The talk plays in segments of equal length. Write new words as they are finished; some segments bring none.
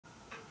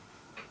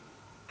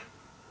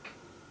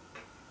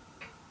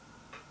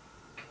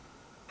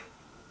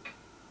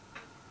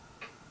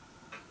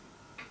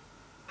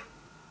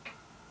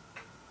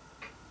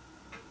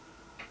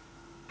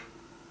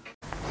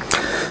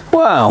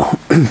Well,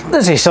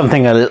 this is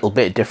something a little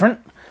bit different.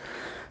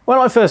 When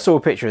I first saw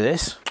a picture of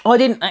this, I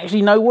didn't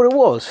actually know what it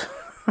was.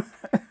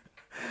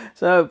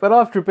 But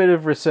after a bit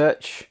of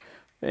research,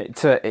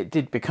 it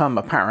did become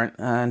apparent,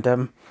 and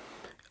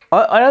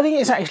I don't think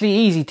it's actually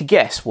easy to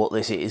guess what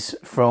this is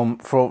from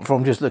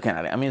just looking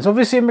at it. I mean, it's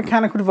obviously a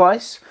mechanical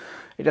device.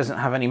 It doesn't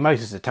have any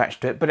motors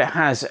attached to it, but it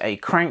has a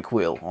crank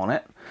wheel on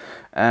it,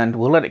 and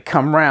we'll let it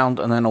come round,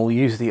 and then I'll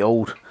use the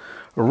old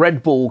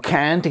Red Bull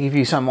can to give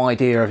you some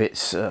idea of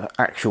its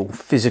actual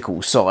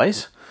physical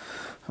size.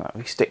 So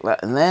we stick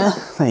that in there.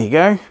 There you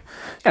go.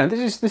 Yeah,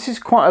 this is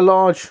quite a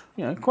large,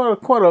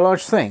 quite a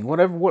large thing,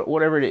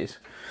 whatever it is.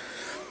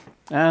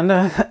 And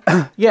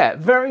yeah,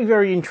 very,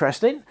 very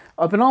interesting.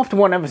 I've been after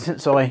one ever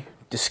since I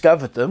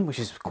discovered them, which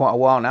is quite a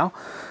while now.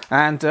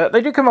 And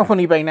they do come up on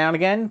eBay now and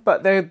again,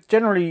 but they're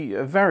generally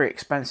very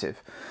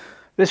expensive.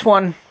 This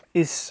one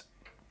is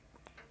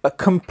a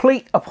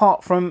complete,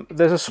 apart from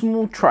there's a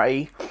small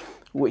tray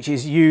which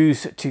is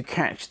used to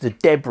catch the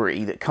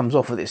debris that comes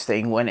off of this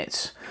thing when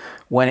it's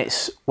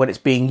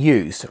being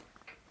used.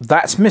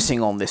 That's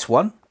missing on this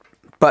one,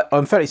 but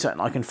I'm fairly certain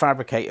I can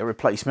fabricate a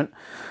replacement.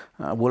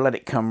 We'll let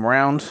it come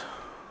round.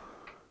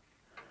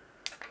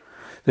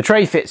 The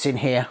tray fits in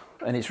here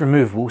and it's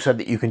removable so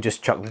that you can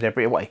just chuck the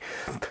debris away.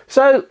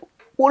 So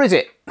what is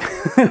it?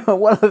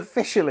 Well,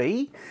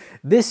 officially,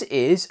 this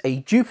is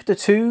a Jupiter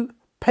 2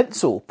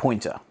 pencil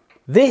pointer.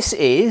 This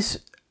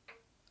is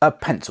a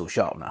pencil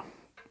sharpener.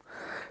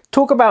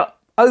 Talk about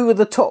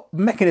over-the-top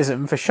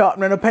mechanism for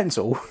sharpening a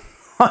pencil.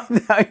 I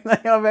don't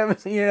think I've ever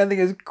seen anything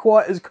as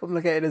quite as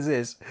complicated as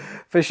this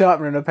for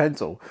sharpening a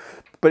pencil.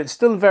 But it's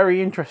still a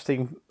very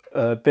interesting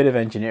bit of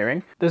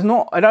engineering.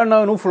 I don't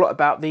know an awful lot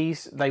about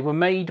these. They were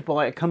made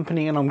by a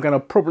company, and I'm going to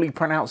probably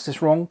pronounce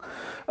this wrong,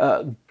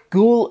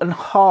 Guhl and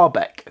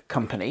Harbeck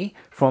company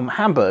from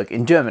Hamburg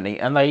in Germany,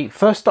 and they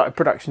first started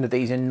production of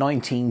these in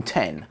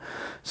 1910.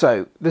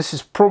 So this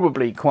is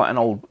probably quite an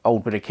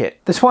old bit of kit.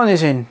 This one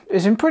is in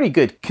pretty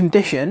good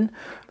condition.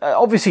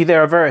 Obviously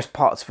there are various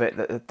parts of it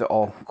that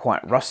are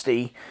quite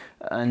rusty,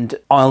 and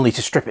I'll need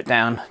to strip it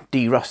down,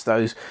 de-rust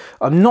those.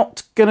 I'm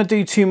not going to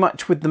do too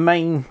much with the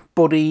main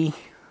body.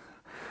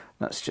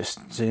 Let's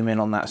just zoom in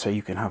on that so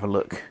you can have a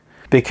look,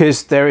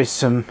 because there is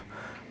some,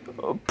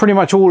 pretty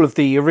much all of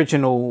the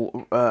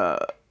original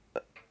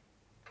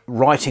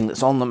writing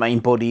that's on the main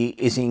body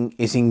is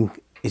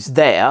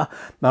there,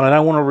 and I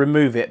don't want to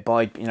remove it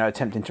by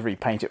attempting to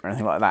repaint it or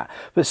anything like that.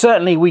 But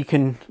certainly we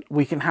can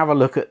have a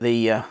look at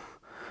the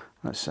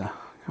let's have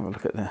a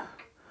look at the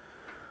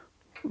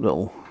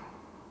little.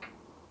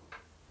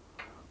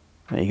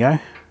 There you go.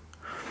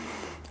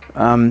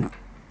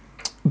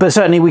 But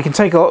certainly we can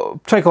take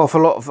off a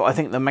lot of, I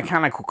think, the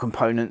mechanical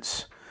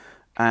components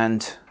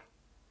and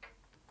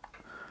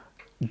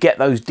get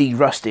those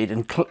de-rusted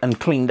and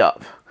cleaned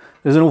up.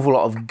 There's an awful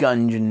lot of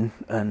gunge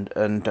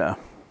and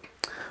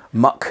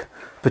muck,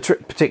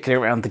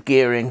 particularly around the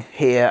gearing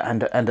here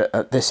and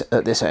at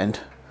this end,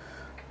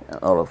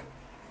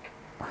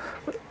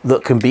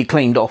 that can be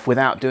cleaned off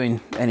without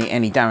doing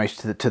any damage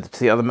to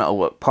the other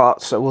metalwork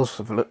parts. So we'll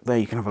have a look there.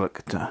 You can have a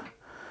look at.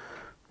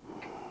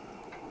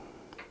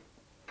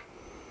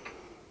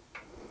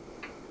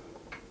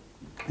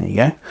 There you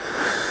go.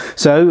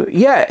 So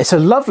yeah, it's a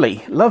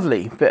lovely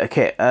bit of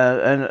kit,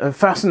 and a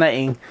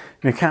fascinating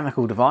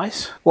mechanical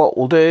device. What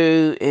we'll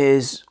do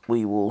is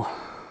we will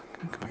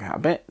come back out a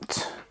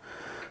bit.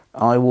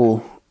 I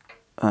will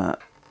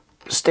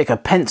stick a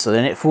pencil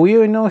in it for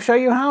you, and I'll show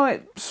you how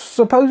it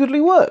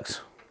supposedly works.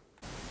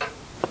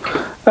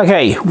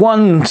 Okay,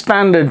 one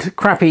standard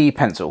crappy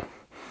pencil.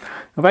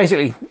 Now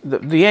basically,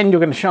 the end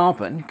you're going to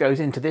sharpen goes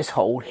into this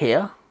hole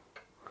here,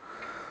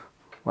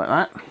 like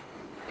that.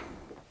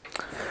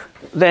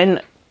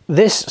 Then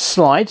this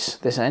slides,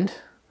 this end,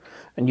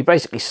 and you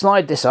basically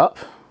slide this up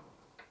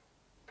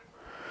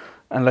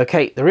and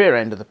locate the rear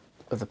end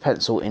of the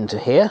pencil into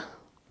here,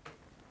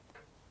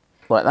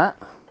 like that.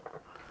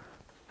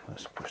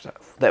 Let's push that.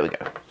 There we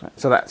go.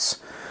 So that's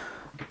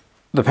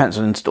the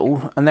pencil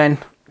installed, and then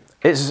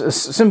it's a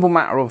simple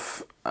matter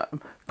of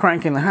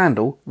cranking the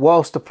handle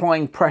whilst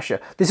applying pressure.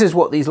 This is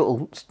what these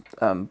little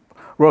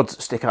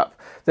rods stick up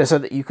there, so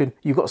that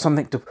you've got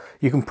something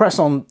you can press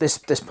on this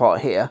part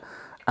here,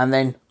 and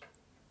then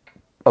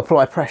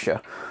apply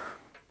pressure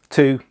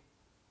to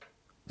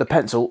the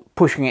pencil,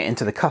 pushing it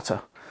into the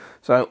cutter.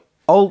 So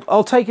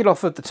I'll take it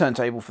off of the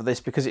turntable for this,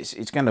 because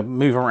it's going to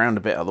move around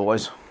a bit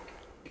otherwise.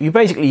 You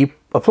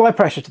apply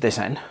pressure to this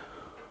end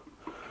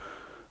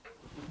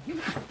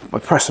by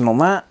pressing on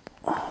that,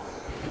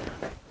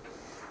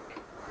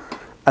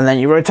 and then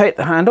you rotate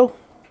the handle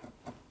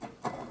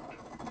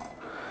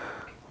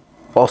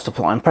whilst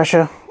applying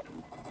pressure,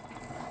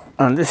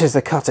 and this is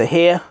the cutter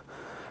here,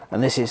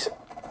 and this is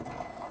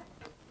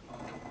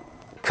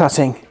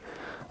cutting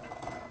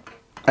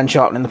and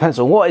sharpening the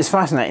pencil. What is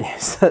fascinating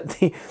is that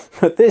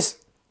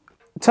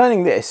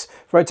turning this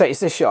rotates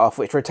this shaft,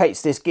 which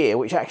rotates this gear,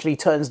 which actually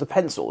turns the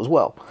pencil as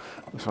well.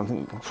 So I think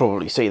you can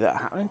probably see that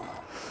happening.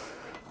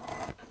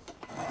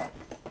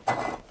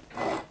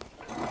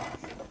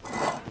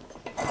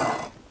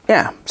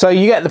 yeah, so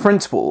you get the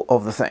principle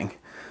of the thing.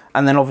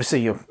 And then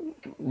obviously your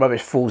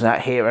rubbish falls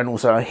out here and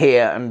also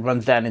here and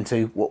runs down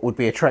into what would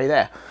be a tray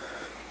there.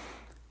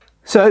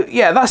 So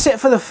yeah, that's it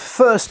for the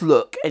first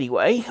look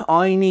anyway.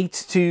 I need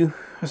to,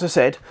 as I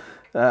said,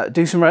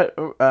 do some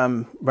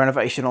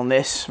renovation on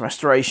this,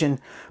 restoration.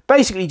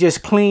 Basically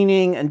just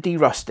cleaning and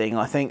de-rusting.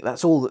 I think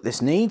that's all that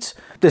this needs.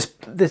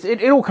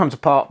 It all comes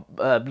apart,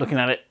 looking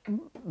at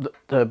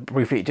it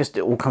briefly, it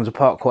all comes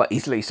apart quite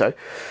easily. So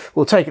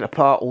we'll take it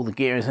apart, all the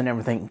gears and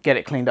everything, get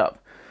it cleaned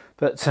up.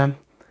 But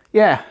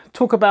yeah,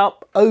 talk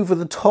about over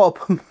the top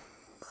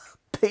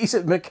piece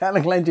of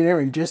mechanical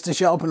engineering just to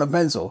sharpen a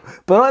pencil.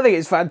 But I think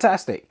it's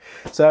fantastic.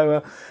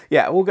 So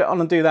yeah, we'll get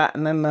on and do that,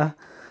 and then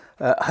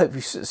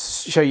hopefully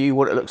show you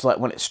what it looks like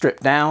when it's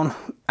stripped down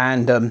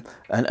and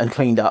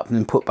cleaned up and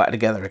then put back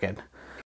together again.